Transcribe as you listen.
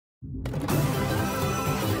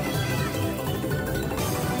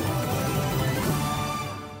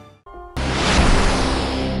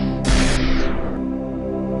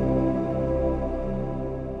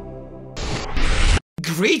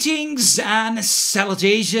Greetings and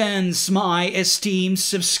salutations, my esteemed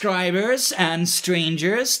subscribers and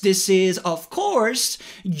strangers. This is, of course,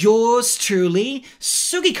 yours truly,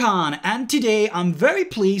 Sugi-kan, and today I'm very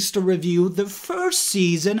pleased to review the first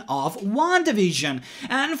season of Wandavision.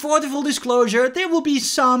 And for the full disclosure, there will be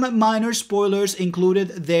some minor spoilers included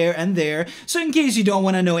there and there, so in case you don't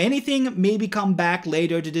want to know anything, maybe come back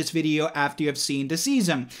later to this video after you have seen the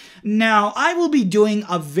season. Now, I will be doing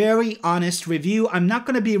a very honest review. I'm not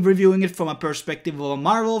going to be reviewing it from a perspective of a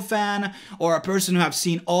Marvel fan or a person who have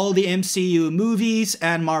seen all the MCU movies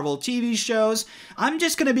and Marvel TV shows. I'm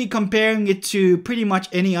just going to be comparing it to pretty much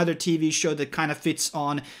any other TV show that kind of fits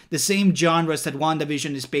on the same genres that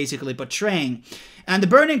WandaVision is basically portraying. And the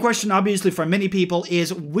burning question, obviously, for many people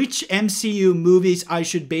is which MCU movies I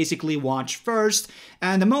should basically watch first.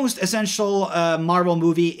 And the most essential Marvel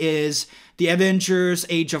movie is the Avengers,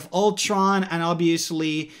 Age of Ultron, and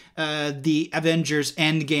obviously the Avengers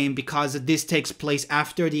Endgame, because this takes place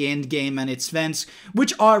after the Endgame and its events,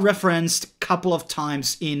 which are referenced a couple of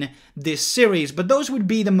times in this series. But those would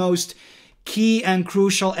be the most key and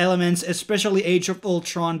crucial elements, especially Age of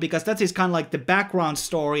Ultron, because that is kind of like the background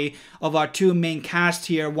story of our two main cast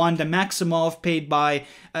here, Wanda Maximoff, played by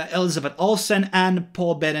Elizabeth Olsen, and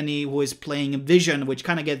Paul Bettany, who is playing Vision, which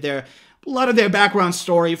kind of get a lot of their background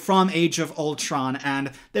story from Age of Ultron, and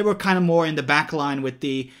they were kind of more in the backline with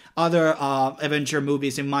the other Avenger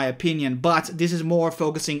movies, in my opinion, but this is more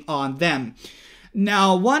focusing on them.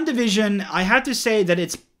 Now, WandaVision, I have to say that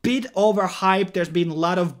it's bit overhyped. There's been a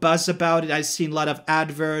lot of buzz about it. I've seen a lot of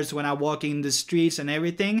adverts when I'm walking in the streets and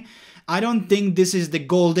everything. I don't think this is the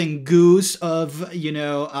golden goose of,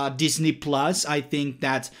 Disney Plus. I think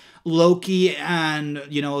that Loki and,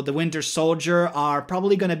 The Winter Soldier are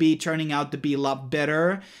probably going to be turning out to be a lot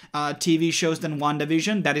better TV shows than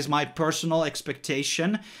WandaVision. That is my personal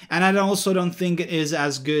expectation. And I also don't think it is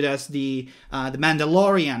as good as the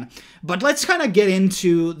Mandalorian. But let's kind of get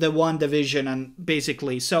into the WandaVision and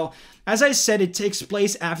basically. So, as I said, it takes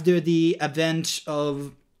place after the event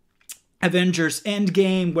of Avengers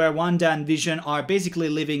Endgame, where Wanda and Vision are basically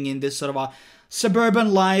living in this sort of a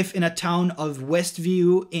suburban life in a town of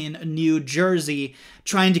Westview in New Jersey,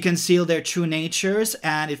 trying to conceal their true natures,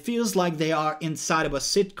 and it feels like they are inside of a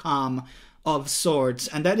sitcom of sorts,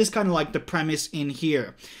 and that is kind of like the premise in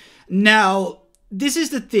here. Now, this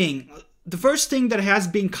is the thing. The first thing that has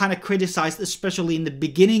been kind of criticized, especially in the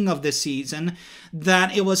beginning of the season,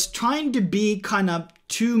 that it was trying to be kind of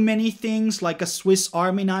too many things, like a Swiss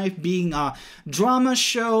Army knife, being a drama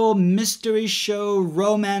show, mystery show,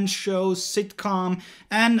 romance show, sitcom,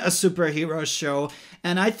 and a superhero show.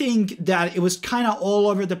 And I think that it was kind of all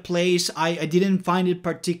over the place. I didn't find it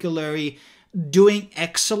particularly doing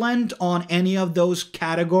excellent on any of those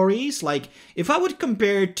categories. Like, if I would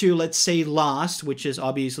compare it to, let's say, Lost, which is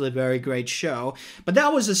obviously a very great show, but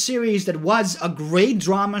that was a series that was a great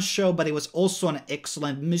drama show, but it was also an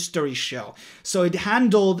excellent mystery show. So it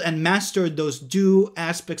handled and mastered those two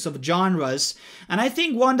aspects of genres, and I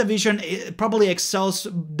think WandaVision probably excels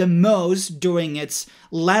the most during its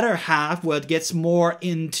latter half, where it gets more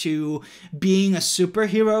into being a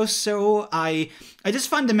superhero. So I just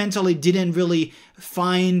fundamentally didn't really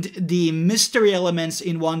find the mystery elements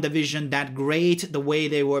in WandaVision that great, the way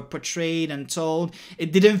they were portrayed and told.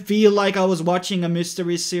 It didn't feel like I was watching a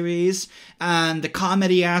mystery series, and the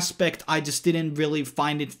comedy aspect, I just didn't really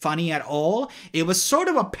find it funny at all. It was sort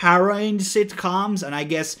of a parodied sitcoms, and I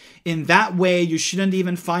guess in that way you shouldn't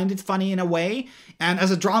even find it funny in a way. And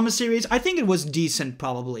as a drama series, I think it was decent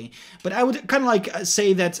probably. But I would kind of like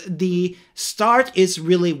say that the start is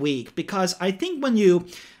really weak, because I think when you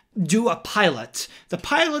do a pilot, the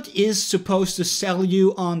pilot is supposed to sell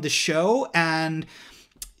you on the show, and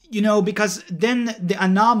because then the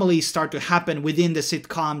anomalies start to happen within the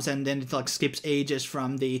sitcoms, and then it like skips ages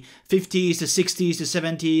from the 50s to 60s to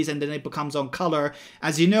 70s, and then it becomes on color.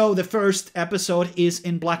 As you know, the first episode is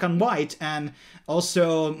in black and white, and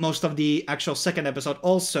also most of the actual second episode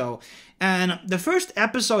also. And the first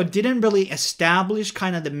episode didn't really establish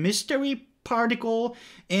kind of the mystery particle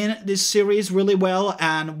in this series really well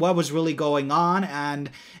and what was really going on, and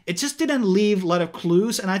it just didn't leave a lot of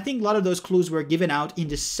clues, and I think a lot of those clues were given out in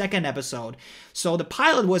the second episode. So the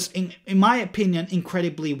pilot was, in my opinion,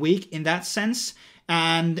 incredibly weak in that sense,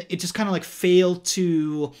 and it just kind of like failed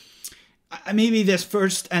to maybe this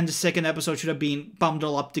first and the second episode should have been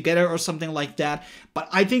bundled up together or something like that. But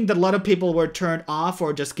I think that a lot of people were turned off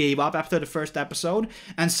or just gave up after the first episode.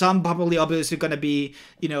 And some probably obviously going to be,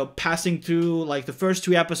 passing through like the first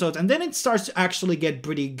 2 episodes. And then it starts to actually get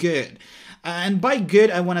pretty good. And by good,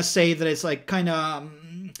 I want to say that it's like kind of...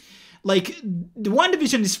 like, the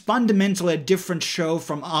Wandavision is fundamentally a different show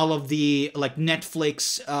from all of the, like,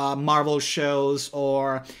 Netflix Marvel shows,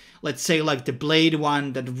 or let's say, like, the Blade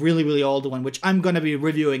one, that really, really old one, which I'm going to be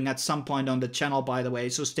reviewing at some point on the channel, by the way,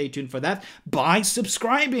 so stay tuned for that by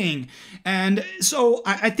subscribing. And so,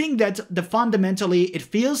 I think that fundamentally, it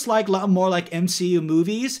feels like a lot more like MCU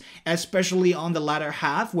movies, especially on the latter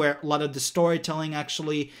half, where a lot of the storytelling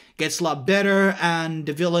actually gets a lot better, and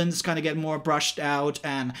the villains kind of get more brushed out,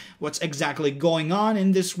 and what's exactly going on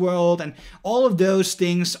in this world, and all of those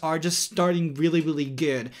things are just starting really, really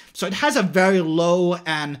good. So it has a very low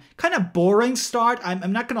and kind of boring start.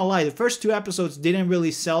 I'm not gonna lie, the first 2 episodes didn't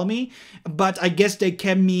really sell me, but I guess they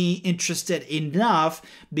kept me interested enough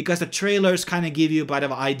because the trailers kind of give you a bit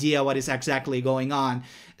of an idea what is exactly going on.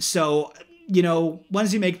 So,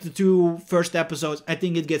 once you make the 2 first episodes, I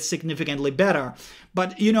think it gets significantly better.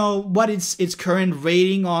 But, what its current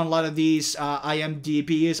rating on a lot of these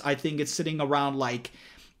IMDb's, I think it's sitting around like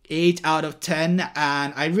 8 out of 10.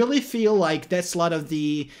 And I really feel like that's a lot of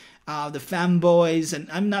the fanboys, and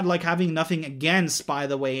I'm not like having nothing against, by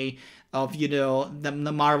the way, of,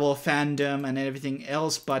 the Marvel fandom and everything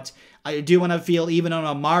else. But I do want to feel, even on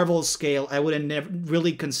a Marvel scale, I wouldn't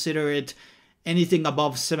really consider it anything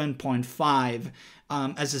above 7.5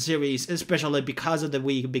 as a series, especially because of the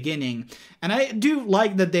weak beginning. And I do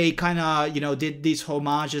like that they kind of, did these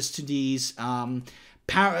homages to these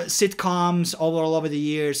sitcoms all over the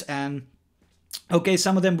years, and okay,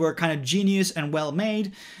 some of them were kind of genius and well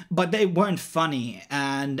made, but they weren't funny.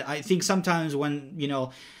 And I think sometimes when,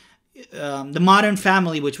 the Modern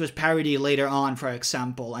Family, which was parody later on, for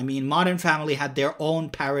example. I mean, Modern Family had their own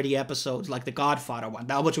parody episodes, like the Godfather one.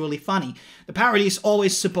 That was really funny. The parody is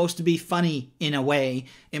always supposed to be funny in a way,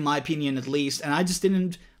 in my opinion at least, and I just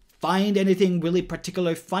didn't find anything really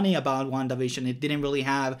particularly funny about WandaVision. It didn't really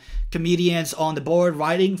have comedians on the board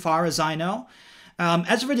writing, far as I know.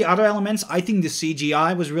 As for the other elements, I think the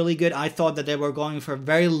CGI was really good. I thought that they were going for a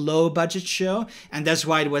very low budget show, and that's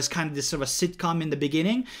why it was kind of this sort of sitcom in the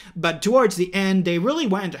beginning. But towards the end, they really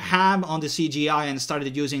went ham on the CGI and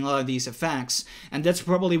started using a lot of these effects. And that's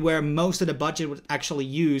probably where most of the budget was actually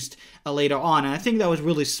used later on. And I think that was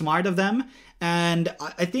really smart of them. And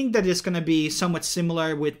I think that it's going to be somewhat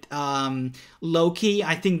similar with Loki.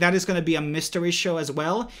 I think that is going to be a mystery show as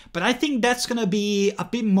well. But I think that's going to be a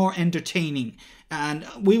bit more entertaining. And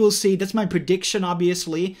we will see. That's my prediction,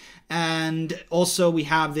 obviously. And also we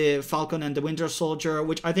have the Falcon and the Winter Soldier,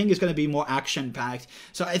 which I think is going to be more action-packed.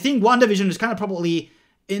 So I think WandaVision is kind of probably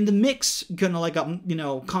in the mix, kind of like a,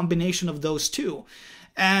 combination of those two.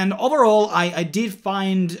 And overall, I did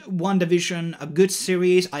find WandaVision a good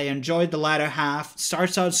series. I enjoyed the latter half.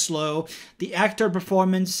 Starts out slow. The actor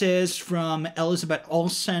performances from Elizabeth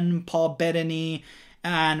Olsen, Paul Bettany,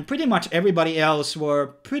 and pretty much everybody else were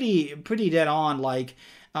pretty dead on. Like,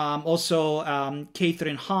 also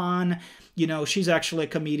Catherine Hahn, she's actually a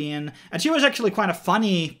comedian, and she was actually kind of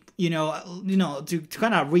funny. To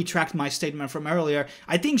kind of retract my statement from earlier,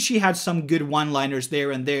 I think she had some good one-liners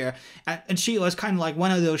there and there, and she was kind of like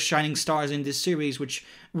one of those shining stars in this series, which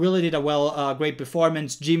really did a great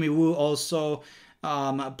performance. Jimmy Woo also,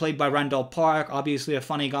 played by Randall Park, obviously a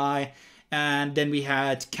funny guy. And then we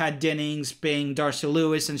had Kat Dennings playing Darcy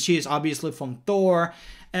Lewis, and she is obviously from Thor,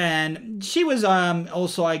 and she was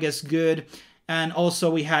also, I guess, good. And also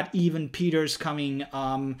we had Evan Peters coming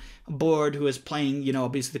aboard, who is playing,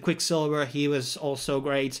 obviously the Quicksilver. He was also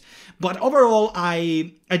great. But overall,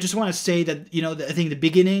 I just want to say that, I think the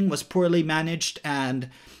beginning was poorly managed, and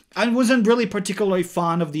I wasn't really particularly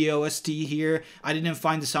fond of the OST here. I didn't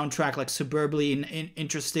find the soundtrack like superbly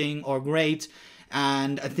interesting or great.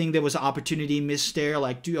 And I think there was an opportunity missed there,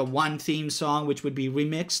 like do a one theme song, which would be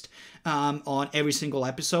remixed on every single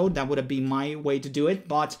episode. That would have been my way to do it.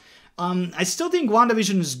 But I still think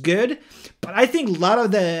WandaVision is good, but I think a lot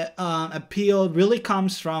of the appeal really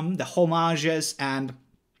comes from the homages and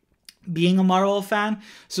being a Marvel fan.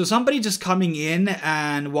 So somebody just coming in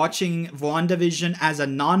and watching WandaVision as a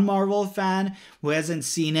non-Marvel fan who hasn't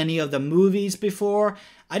seen any of the movies before,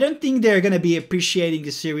 I don't think they're going to be appreciating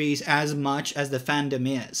the series as much as the fandom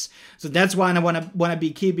is. So that's why I want to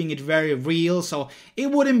be keeping it very real. So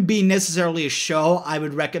it wouldn't be necessarily a show I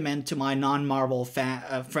would recommend to my non-Marvel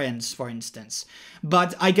friends, for instance.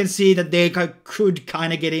 But I can see that they could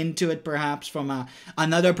kind of get into it perhaps from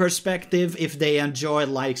another perspective if they enjoy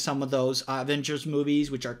like some of those Avengers movies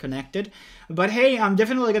which are connected. But hey, I'm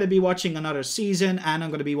definitely going to be watching another season, and I'm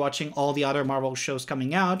going to be watching all the other Marvel shows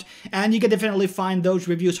coming out. And you can definitely find those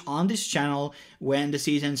reviews on this channel when the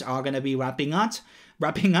seasons are going to be wrapping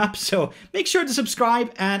up. So make sure to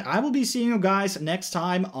subscribe, and I will be seeing you guys next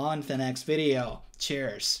time on the next video.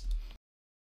 Cheers.